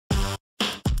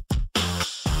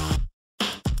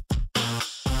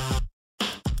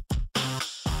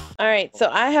All right, so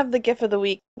I have the GIF of the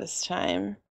week this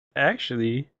time.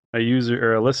 Actually, a user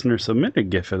or a listener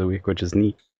submitted GIF of the week, which is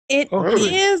neat. It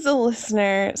is a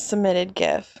listener submitted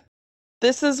GIF.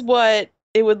 This is what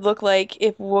it would look like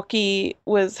if Wookiee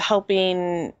was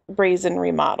helping Brazen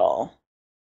remodel.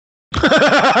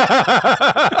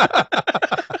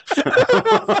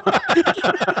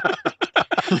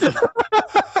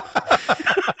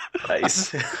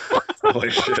 Nice. Holy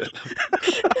shit.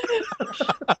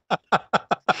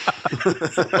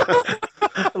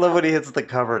 I love when he hits the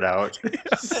covered out.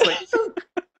 Like...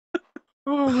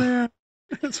 Oh man,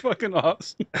 that's fucking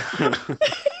awesome. A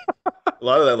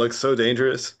lot of that looks so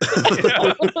dangerous.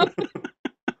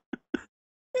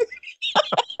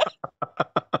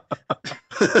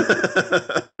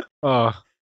 Oh,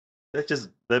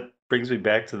 that brings me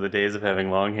back to the days of having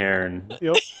long hair and.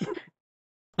 Yep.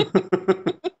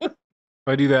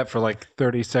 If I do that for like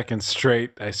 30 seconds straight,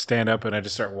 I stand up and I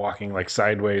just start walking like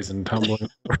sideways and tumbling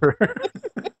over.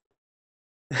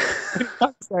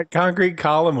 Knocks that concrete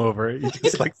column over. You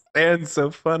just like stand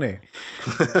so funny.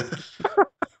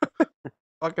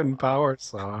 Fucking power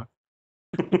saw.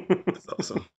 That's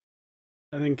awesome.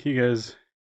 I think you guys,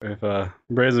 if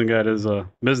Brazen got his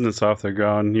business off the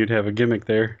ground, you'd have a gimmick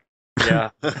there. Yeah.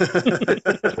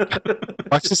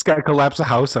 Watch this guy collapse a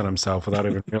house on himself without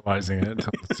even realizing it until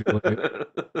it's too late.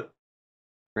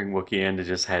 Bring Wookiee in to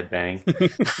just headbang.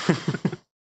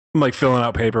 I'm like filling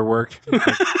out paperwork.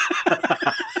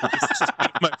 Just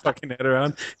my fucking head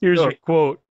around. Here's your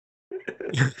quote.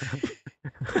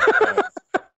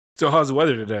 So how's the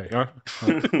weather today, huh?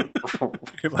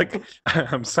 Like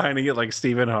I'm signing it like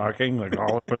Stephen Hawking, like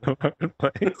all over the fucking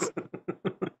place.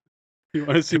 You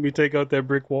want to see me take out that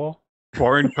brick wall?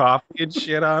 Pouring coffee and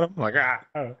shit on him. Like I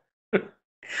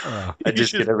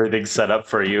just get everything set up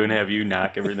for you and have you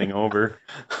knock everything over.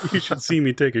 You should see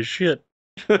me take a shit.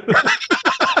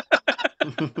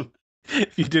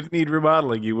 If you didn't need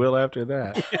remodeling, you will after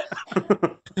that.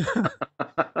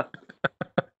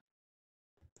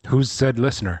 Who's said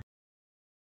listener?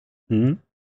 Hmm?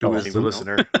 Who is the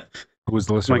listener? Who was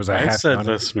the listener? Was I said on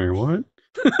it? listener. What?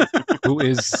 Who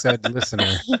is said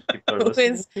listener? Who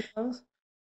is?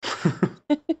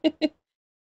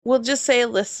 We'll just say a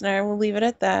listener. We'll leave it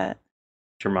at that.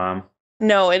 It's your mom.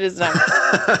 No, it is not.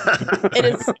 It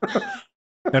is.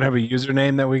 Don't have a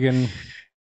username that we can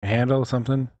handle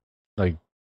something like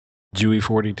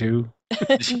Jewy42.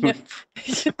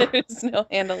 There is no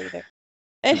handle either.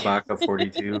 Chewbacca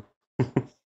 42.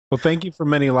 Well, thank you for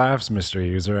many laughs, Mr.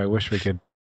 User. I wish we could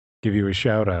give you a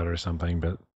shout out or something,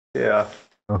 but Yeah.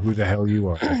 I don't know who the hell you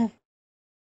are.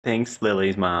 Thanks,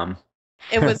 Lily's mom.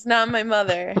 It was not my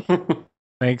mother.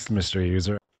 Thanks, Mr.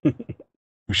 User. Who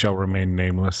shall remain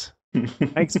nameless.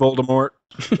 Thanks, Voldemort.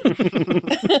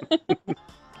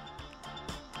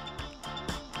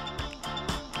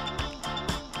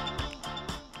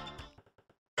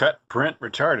 Cut, print,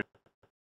 retarded.